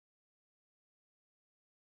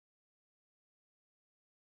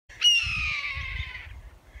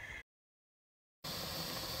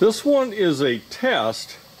This one is a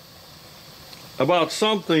test about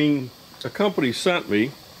something a company sent me.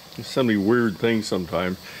 They send me weird things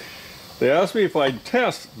sometimes. They asked me if I'd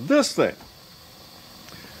test this thing.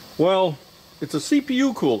 Well, it's a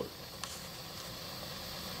CPU cooler.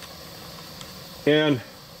 And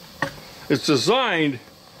it's designed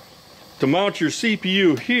to mount your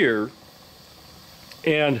CPU here,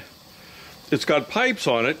 and it's got pipes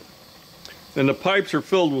on it, and the pipes are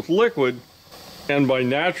filled with liquid, and by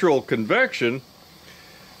natural convection,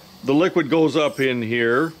 the liquid goes up in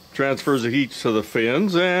here, transfers the heat to the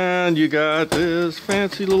fins, and you got this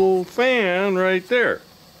fancy little fan right there.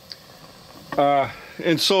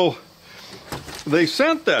 And so they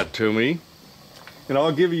sent that to me, and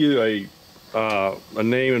I'll give you a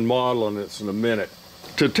name and model on this in a minute,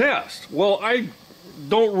 to test. Well, I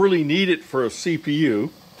don't really need it for a CPU,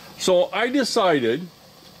 so I decided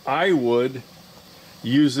I would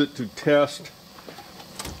use it to test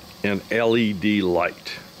an LED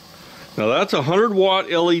light. Now that's a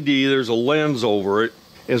 100-watt LED, there's a lens over it,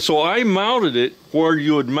 and so I mounted it where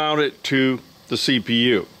you would mount it to the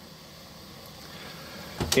CPU.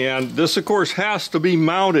 And this, of course, has to be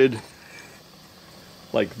mounted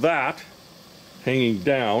like that, hanging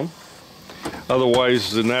down,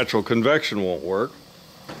 otherwise the natural convection won't work.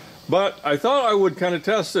 But I thought I would kind of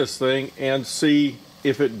test this thing and see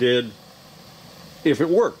if it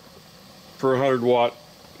worked for a 100-watt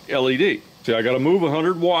LED. See, I got to move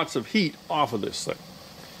 100 watts of heat off of this thing.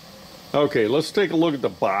 Okay, let's take a look at the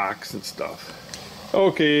box and stuff.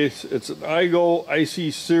 Okay, it's an Aigo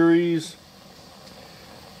IC series.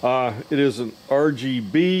 It is an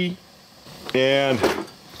RGB, and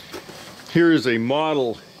here is a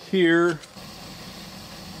model here.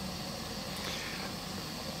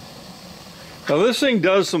 Now this thing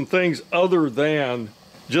does some things other than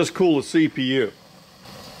just cool the CPU.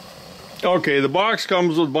 Okay, the box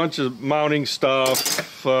comes with a bunch of mounting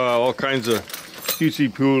stuff, all kinds of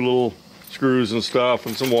cutesy-poo little screws and stuff,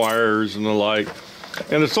 and some wires and the like.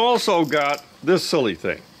 And it's also got this silly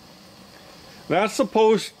thing. That's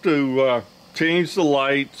supposed to change the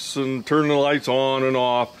lights and turn the lights on and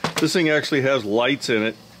off. This thing actually has lights in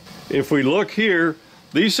it. If we look here,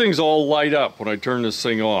 these things all light up when I turn this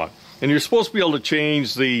thing on. And you're supposed to be able to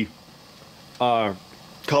change the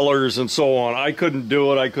colors and so on. I couldn't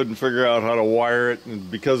do it. I couldn't figure out how to wire it, and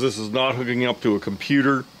because this is not hooking up to a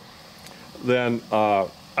computer, then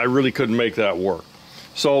I really couldn't make that work.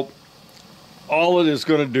 So all it is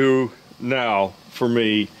going to do now for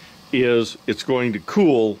me is it's going to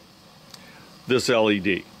cool this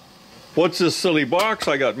LED. What's this silly box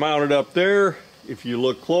I got mounted up there? If you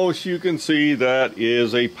look close, you can see that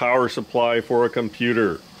is a power supply for a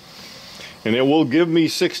computer, and it will give me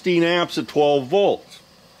 16 amps at 12 volts.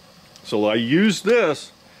 So I use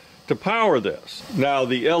this to power this. Now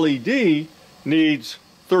the LED needs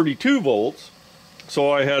 32 volts, so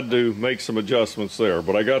I had to make some adjustments there,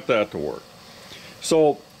 but I got that to work.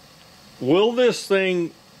 So will this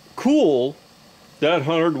thing cool that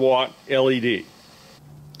 100-watt LED?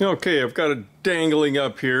 Okay, I've got it dangling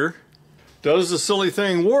up here. Does the silly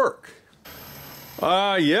thing work?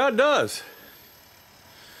 Yeah, it does.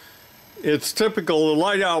 It's typical, the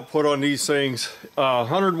light output on these things,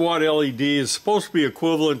 100-watt LED is supposed to be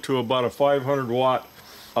equivalent to about a 500-watt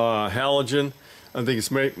halogen. I think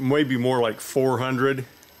it's maybe more like 400.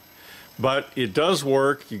 But it does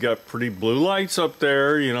work. You got pretty blue lights up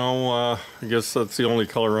there, you know, I guess that's the only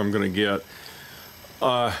color I'm going to get.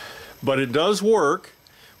 But it does work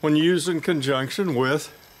when used in conjunction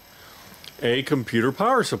with a computer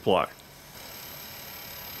power supply.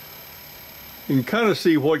 You can kind of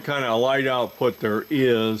see what kind of light output there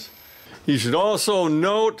is. You should also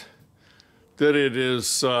note that it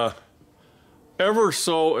is ever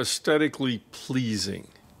so aesthetically pleasing.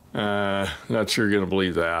 Not sure you're going to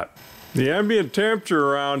believe that. The ambient temperature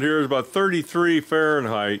around here is about 33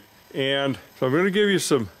 Fahrenheit, and so I'm going to give you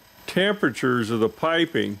some temperatures of the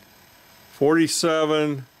piping.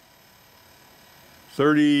 47,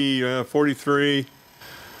 30, 43.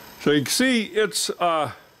 So you can see it's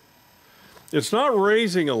not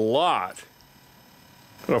raising a lot.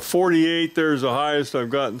 Got a 48 there's the highest I've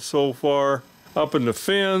gotten so far. Up in the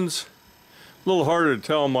fins, a little harder to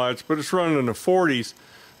tell much, but it's running in the 40s.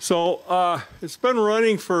 So it's been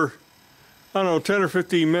running for, I don't know, 10 or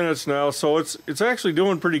 15 minutes now, so it's actually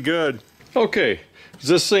doing pretty good. Okay, is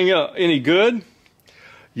this thing any good?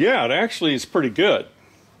 Yeah, it actually is pretty good.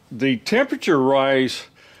 The temperature rise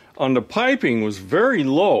on the piping was very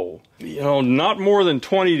low, you know, not more than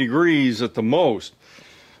 20 degrees at the most.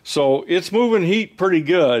 So it's moving heat pretty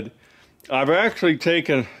good. I've actually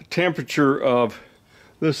taken temperature of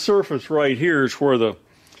this surface right here is where the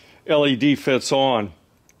LED fits on.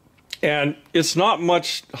 And it's not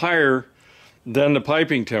much higher than the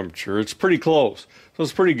piping temperature. It's pretty close. So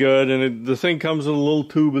it's pretty good. And the thing comes in a little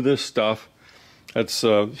tube of this stuff. That's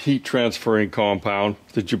heat transferring compound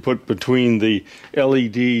that you put between the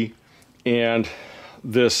LED and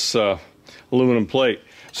this aluminum plate.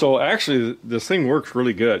 So actually this thing works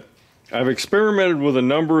really good. I've experimented with a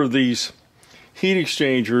number of these heat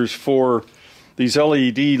exchangers for these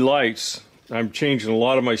LED lights. I'm changing a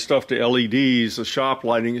lot of my stuff to LEDs, the shop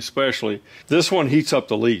lighting especially. This one heats up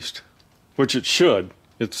the least, which it should.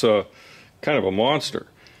 It's kind of a monster.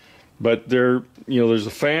 But there's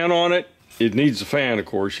a fan on it. It needs a fan, of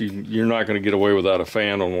course. You're not going to get away without a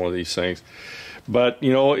fan on one of these things. But,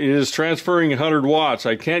 it is transferring 100 watts.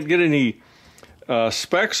 I can't get any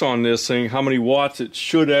specs on this thing, how many watts it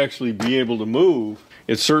should actually be able to move.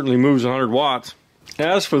 It certainly moves 100 watts.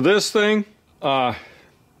 As for this thing,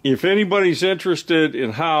 if anybody's interested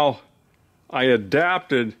in how I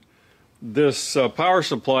adapted this power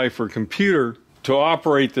supply for computer to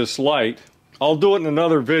operate this light, I'll do it in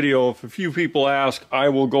another video. If a few people ask, I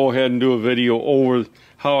will go ahead and do a video over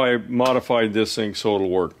how I modified this thing so it'll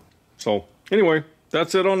work. So anyway,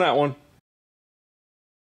 that's it on that one.